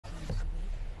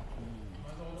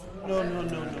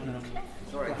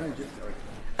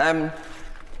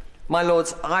My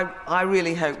Lords, I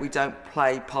really hope we don't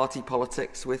play party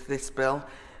politics with this bill.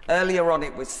 Earlier on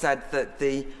it was said that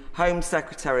the Home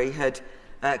Secretary had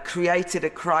created a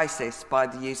crisis by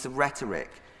the use of rhetoric.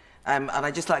 And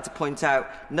I'd just like to point out,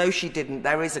 no she didn't,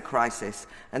 there is a crisis,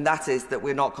 and that is that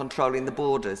we're not controlling the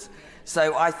borders.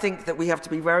 So I think that we have to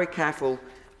be very careful,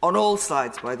 on all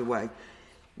sides by the way.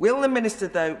 Will the Minister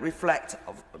though reflect,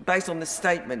 based on the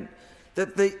statement,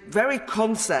 that the very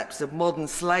concepts of modern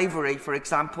slavery, for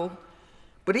example,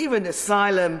 but even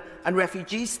asylum and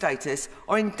refugee status,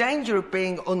 are in danger of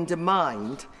being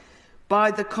undermined by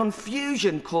the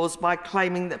confusion caused by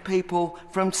claiming that people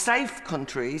from safe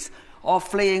countries are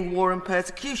fleeing war and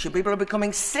persecution? People are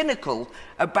becoming cynical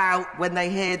about when they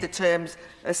hear the terms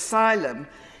asylum.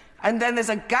 And then there's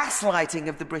a gaslighting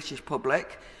of the British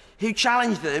public who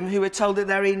challenge them, who are told that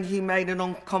they're inhumane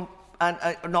and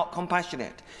not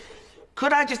compassionate.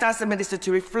 Could I just ask the Minister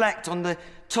to reflect on the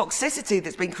toxicity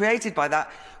that's been created by that,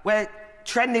 where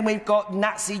trending we've got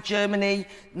Nazi Germany,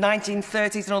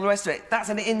 1930s and all the rest of it? That's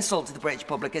an insult to the British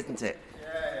public, isn't it?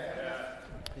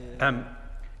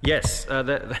 Yes,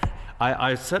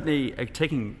 I certainly,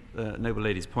 taking the Noble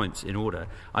Lady's points in order,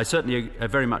 I certainly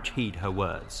very much heed her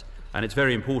words. And it's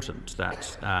very important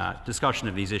that discussion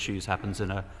of these issues happens in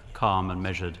a calm and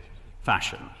measured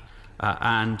fashion.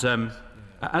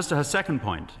 As to her second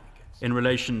point, in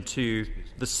relation to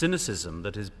the cynicism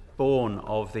that is born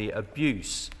of the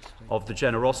abuse of the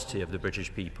generosity of the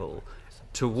British people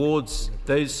towards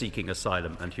those seeking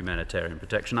asylum and humanitarian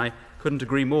protection, I couldn't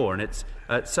agree more. And it's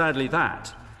sadly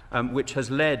that which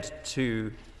has led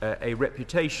to a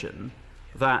reputation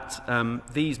that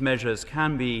these measures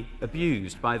can be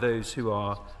abused by those who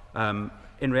are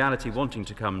in reality wanting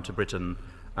to come to Britain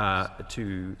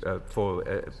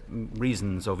for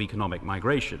reasons of economic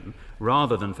migration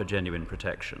rather than for genuine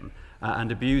protection,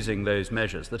 and abusing those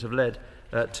measures that have led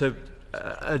to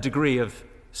a degree of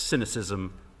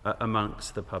cynicism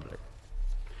amongst the public.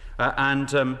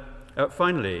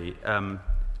 Finally,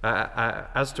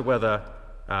 as to whether,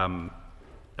 on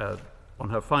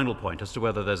her final point, as to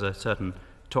whether there's a certain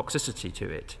toxicity to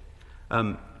it,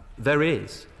 there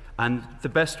is, and the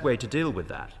best way to deal with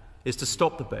that is to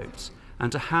stop the boats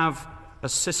and to have a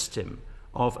system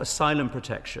of asylum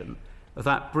protection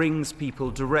that brings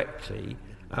people directly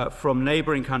from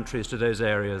neighbouring countries to those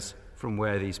areas from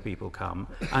where these people come,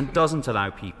 and doesn't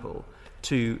allow people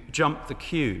to jump the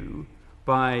queue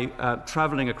by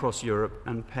travelling across Europe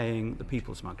and paying the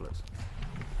people smugglers.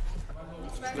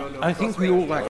 I think we all